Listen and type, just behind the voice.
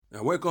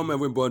And welcome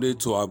everybody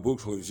to our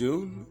book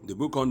review. The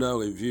book under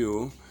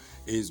review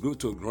is Good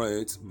to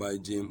Great by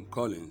Jim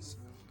Collins.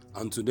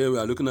 And today we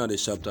are looking at the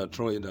chapter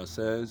 3 that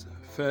says,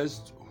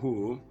 First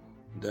who,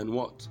 then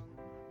what?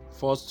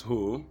 First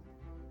who,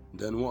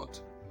 then what?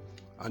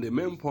 And the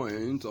main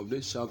point of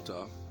this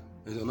chapter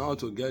is on how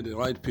to get the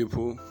right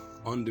people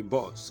on the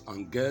bus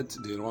and get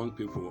the wrong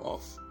people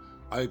off.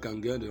 How you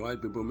can get the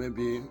right people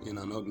maybe in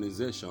an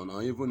organization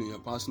or even in your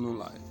personal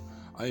life.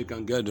 How you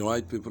can get the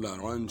right people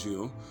around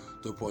you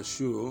to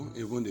pursue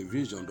even the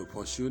vision, to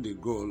pursue the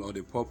goal or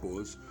the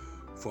purpose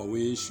for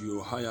which you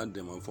hired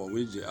them and for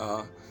which they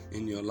are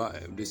in your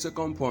life. The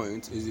second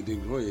point is the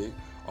degree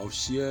of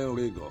sheer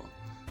rigor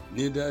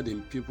needed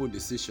in people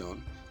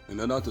decision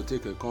in order to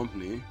take a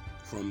company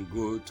from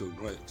good to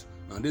great.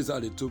 Now these are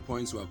the 2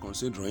 points we are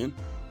considering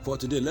for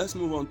today. Let's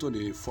move on to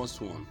the first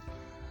one.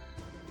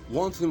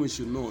 One thing we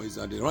should know is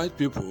that the right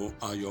people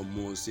are your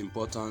most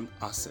important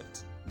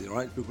asset. The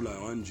right people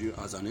around you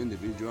as an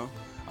individual,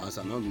 as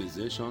an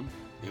organization,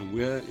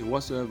 in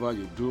whatsoever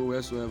you do,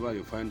 wheresoever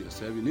you find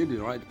yourself, you need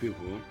the right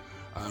people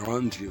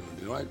around you.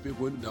 The right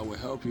people that will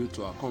help you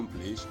to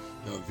accomplish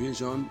your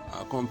vision,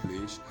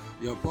 accomplish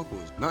your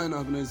purpose. Now in an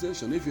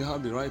organization, if you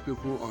have the right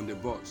people on the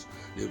bus,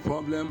 the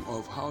problem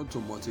of how to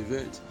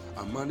motivate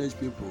and manage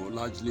people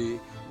largely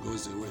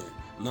goes away.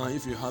 Now,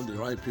 if you have the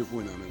right people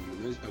in an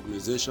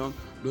organization,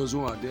 those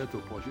who are there to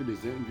pursue the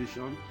same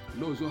vision,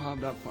 those who have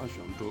that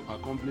passion to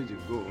accomplish the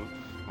goal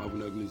of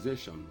an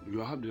organization, you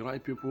have the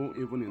right people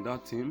even in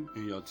that team,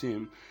 in your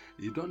team.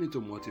 You don't need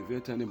to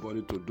motivate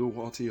anybody to do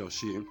what he or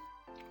she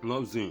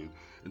loves doing.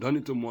 You don't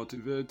need to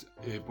motivate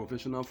a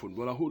professional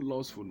footballer who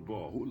loves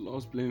football, who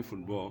loves playing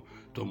football,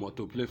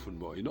 to play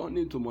football. You don't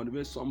need to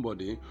motivate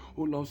somebody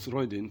who loves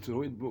reading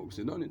to read books.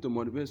 You don't need to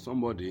motivate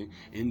somebody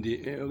in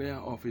the area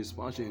of his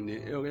passion, in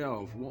the area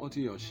of what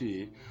he or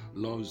she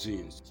loves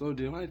doing. So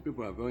the right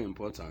people are very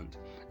important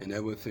in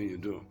everything you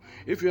do.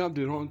 If you have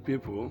the wrong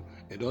people,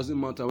 it doesn't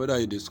matter whether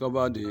you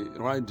discover the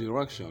right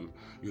direction,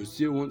 you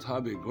still won't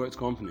have a great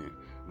company.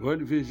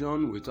 Great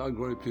vision without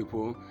great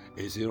people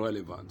is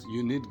irrelevant.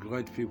 You need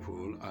great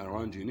people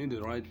around you. You need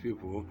the right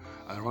people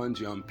around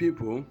you. And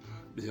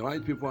the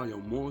right people are your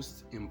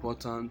most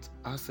important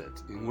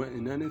asset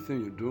in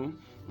anything you do,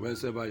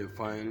 wherever you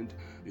find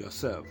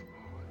yourself.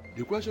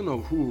 The question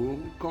of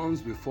who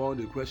comes before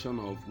the question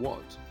of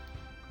what.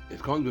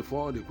 It comes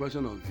before the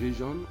question of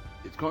vision.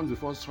 It comes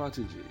before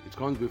strategy. It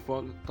comes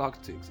before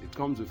tactics. It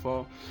comes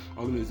before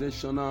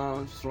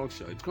organizational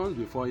structure. It comes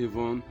before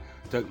even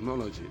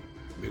technology.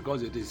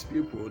 Because it is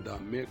people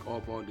that make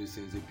up all these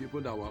things, the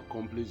people that will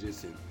accomplish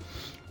this thing.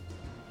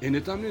 In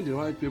determining the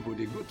right people,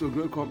 the good to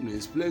great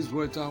companies place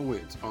greater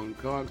weight on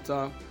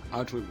character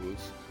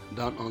attributes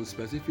than on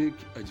specific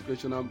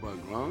educational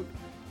background,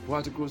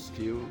 practical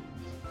skill,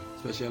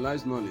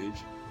 specialized knowledge,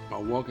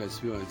 or work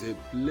experience. They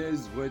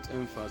place great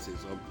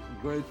emphasis or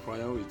great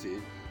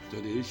priority to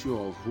the issue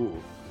of who,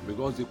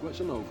 because the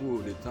question of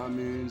who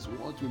determines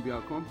what will be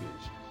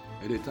accomplished.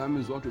 It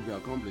determines what will be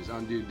accomplished,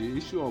 and the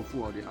issue of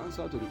who, or the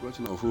answer to the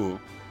question of who,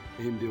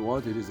 in the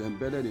what it is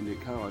embedded in the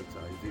character.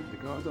 It's the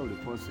character of the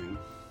person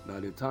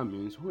that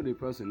determines who the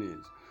person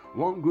is.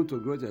 One good to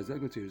great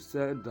executive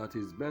said that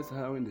his best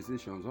hiring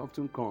decisions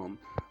often come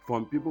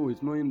from people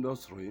with no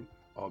industry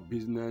or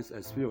business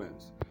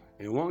experience.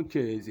 In one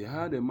case, he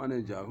had a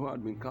manager who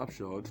had been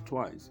captured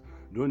twice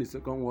during the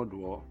Second World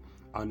War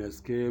and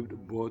escaped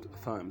both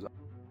times.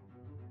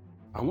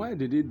 And why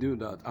did he do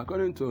that?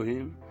 According to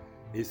him,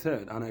 he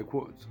said, and I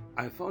quote,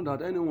 "I thought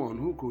that anyone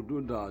who could do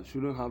that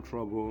shouldn't have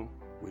trouble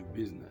with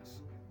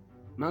business."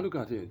 Now look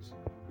at it.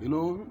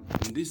 In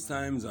these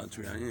times that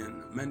we are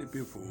in, many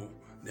people,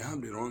 they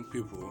have the wrong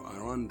people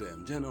around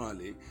them.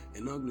 Generally,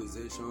 in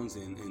organizations,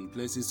 in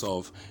places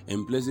of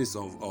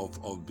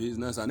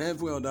business, and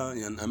every other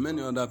and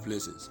many other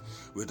places.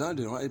 Without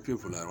the right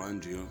people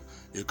around you,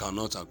 you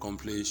cannot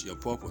accomplish your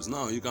purpose.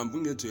 Now, you can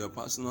bring it to your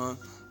personal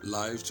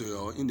life, to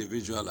your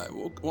individual life.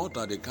 What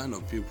are the kind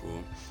of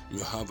people you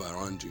have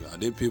around you? Are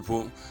they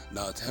people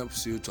that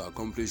helps you to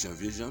accomplish your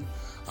vision?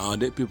 Are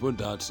they people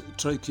that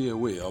take you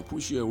away or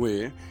push you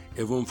away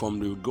even from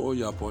the goal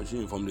you are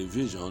pursuing, from the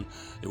vision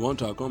you want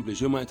to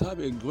accomplish? You might have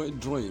a great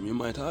dream, you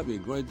might have a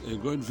great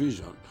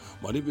vision,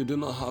 but if you do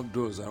not have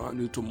those around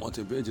you to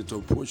motivate you,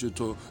 to push you,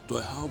 to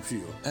help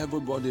you,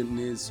 everybody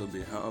needs to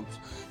be helped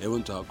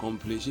even to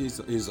accomplish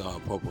his our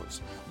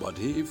purpose. But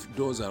if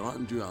those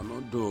around you are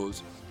not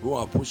those who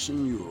are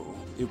pushing you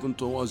even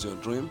towards your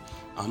dream,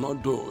 are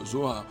not those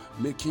who are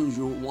making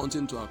you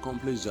wanting to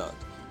accomplish that,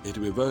 it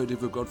will be very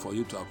difficult for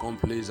you to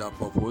accomplish that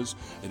purpose.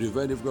 It will be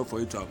very difficult for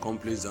you to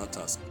accomplish that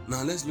task.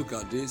 Now let's look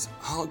at this,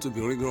 how to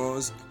be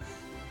rigorous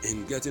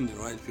in getting the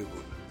right people.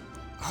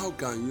 How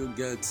can you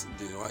get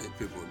the right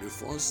people? The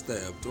first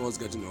step towards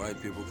getting the right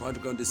people,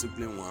 practical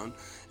discipline 1,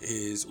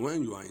 is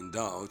when you are in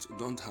doubt,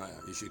 don't hire.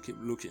 You should keep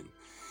looking.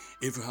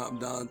 If you have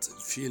that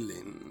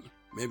feeling,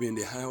 maybe in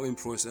the hiring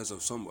process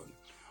of somebody,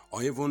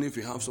 or even if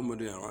you have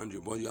somebody around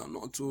you, but you are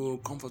not too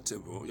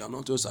comfortable, you are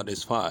not too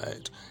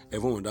satisfied,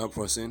 even with that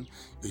person,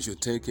 you should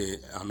take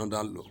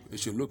another look. You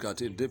should look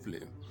at it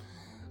deeply.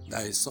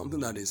 There is something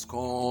that is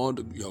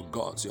called your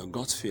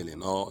gut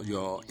feeling or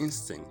your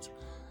instinct.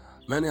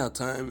 Many a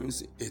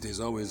times it is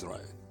always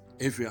right.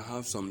 If you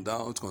have some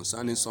doubt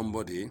concerning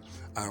somebody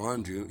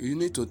around you, you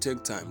need to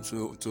take time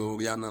to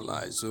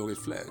reanalyze, to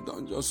reflect.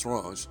 Don't just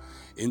rush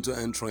into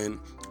entering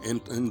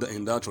in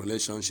that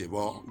relationship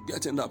or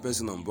getting that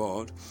person on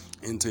board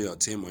into your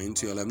team or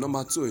into your life.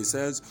 Number 2, it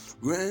says,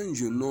 when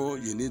you know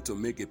you need to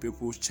make a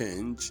people's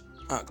change,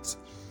 act.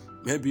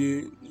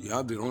 Maybe you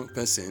have the wrong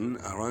person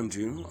around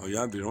you, or you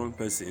have the wrong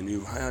person,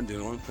 you hired the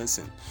wrong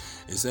person.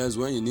 It says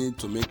when you need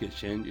to make a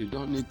change, you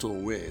don't need to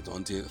wait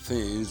until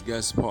things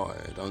get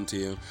spoiled,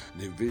 until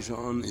the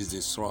vision is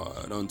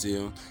destroyed,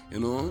 until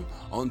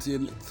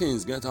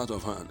things get out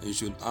of hand. You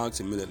should act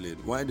immediately.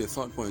 Why the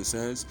third point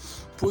says,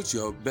 put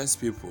your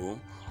best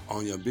people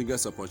on your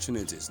biggest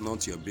opportunities,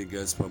 not your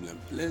biggest problem.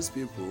 Place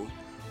people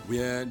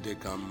where they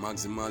can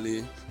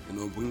maximally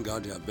bring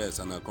out their best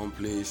and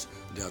accomplish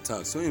their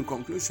task. So in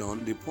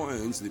conclusion,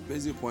 the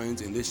basic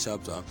point in this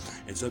chapter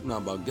is talking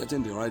about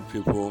getting the right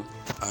people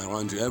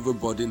around you.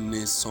 Everybody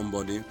needs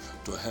somebody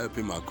to help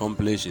him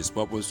accomplish his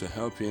purpose, to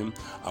help him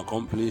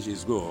accomplish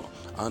his goal.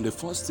 And the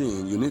first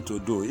thing you need to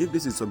do, if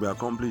this is to be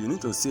accomplished, you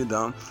need to sit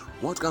down.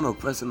 What kind of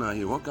person are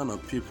you? What kind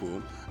of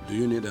people do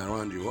you need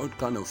around you? What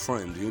kind of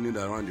friend do you need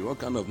around you? What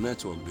kind of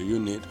network do you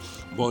need?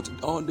 But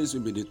all this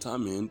will be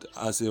determined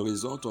as a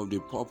result of the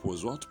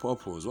purpose. What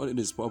purpose? What is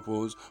this purpose?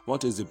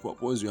 What is the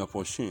purpose you are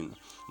pursuing?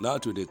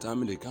 That will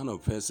determine the kind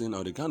of person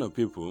or the kind of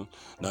people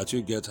that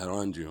you get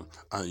around you.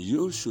 And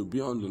you should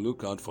be on the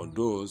lookout for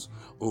those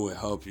who will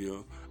help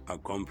you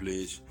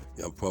accomplish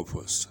your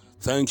purpose.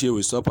 Thank you.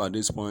 We stop at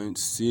this point.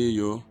 See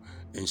you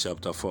in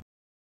chapter 4.